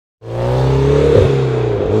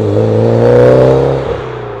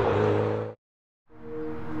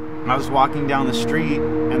just walking down the street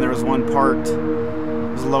and there was one parked. It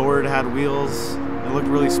was lowered, had wheels. It looked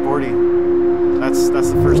really sporty. That's the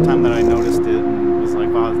first time that I noticed it and was like,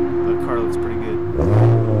 wow, the car looks pretty good.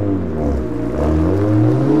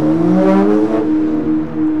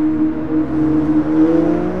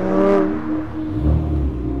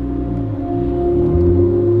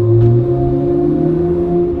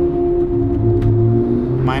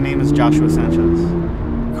 My name is Josh Sanchez.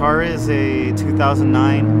 The car is a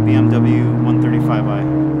 2009 BMW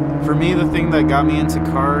 135i. For me, the thing that got me into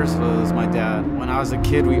cars was my dad. When I was a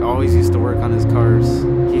kid, we always used to work on his cars.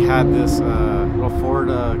 He had this little Ford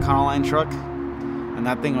Cullah truck, and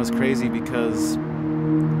that thing was crazy because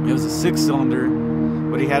it was a 6-cylinder,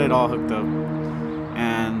 but he had it all hooked up.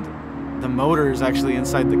 And the motor is actually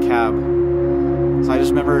inside the cab. So I just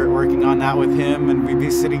remember working on that with him, and we'd be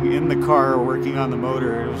sitting in the car working on the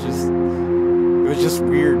motor. It was just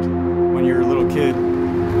weird when you're a little kid,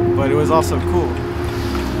 but it was also cool.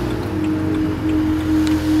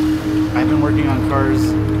 I've been working on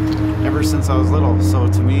cars ever since I was little, so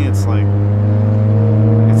to me it's like,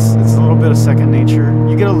 it's a little bit of second nature.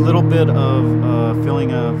 You get a little bit of a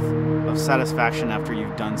feeling of satisfaction after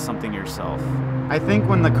you've done something yourself. I think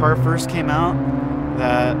when the car first came out,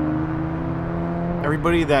 that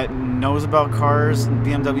everybody that knows about cars, and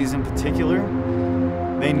BMWs in particular,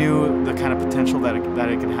 they knew the kind of potential that it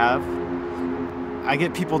could have. I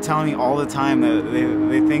get people telling me all the time that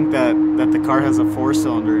they think that the car has a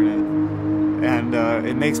 4-cylinder in it, and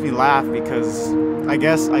it makes me laugh because I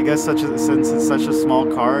guess since it's such a small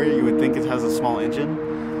car, you would think it has a small engine,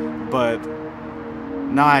 but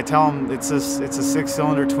no, I tell them it's a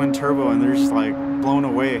 6-cylinder twin turbo, and they're just like blown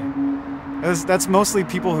away. That's mostly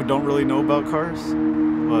people who don't really know about cars,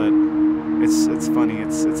 but it's funny.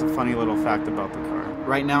 It's a funny little fact about the car.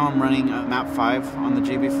 Right now I'm running a MAP 5 on the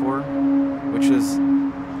JB4, which is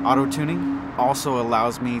auto tuning. Also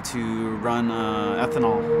allows me to run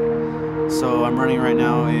ethanol. So I'm running right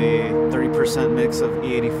now a 30% mix of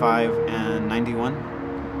E85 and 91.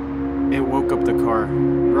 It woke up the car.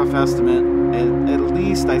 Rough estimate, at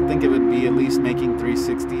least I think it would be at least making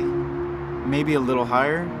 360, maybe a little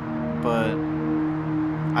higher, but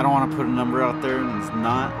I don't want to put a number out there, and it's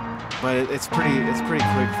not. But it's pretty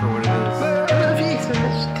quick for what it is.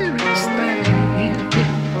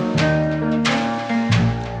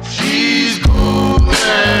 She's cool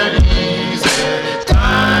and easy,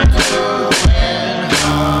 time to win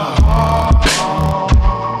her heart.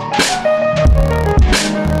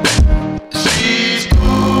 She's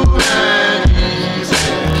cool and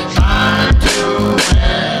easy, time to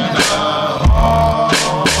win her heart.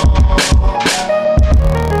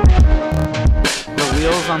 The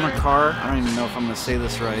wheels on the car, I don't even know if I'm going to say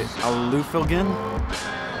this right, Alufilgen.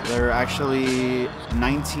 They're actually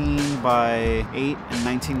 19 by 8 and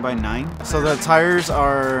 19 by 9. So the tires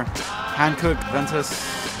are Hankook Ventus,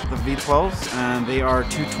 the V12s, and they are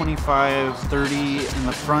 225/30 in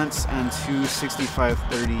the front and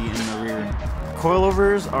 265/30 in the rear.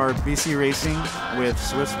 Coilovers are BC Racing with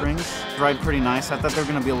Swift springs. Ride pretty nice. I thought they were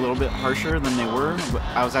going to be a little bit harsher than they were, but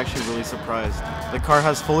I was actually really surprised. The car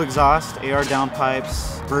has full exhaust, AR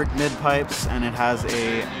downpipes, Burt mid pipes, and it has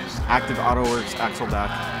a active AutoWorks axle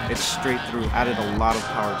back. It's straight through. Added a lot of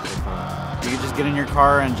power to the car. You can just get in your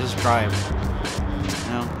car and just drive.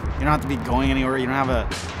 You know, you don't have to be going anywhere. You don't have a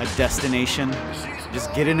destination.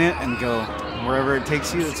 Just get in it and go. Wherever it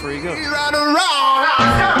takes you, that's where you go. She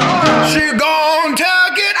gon' tell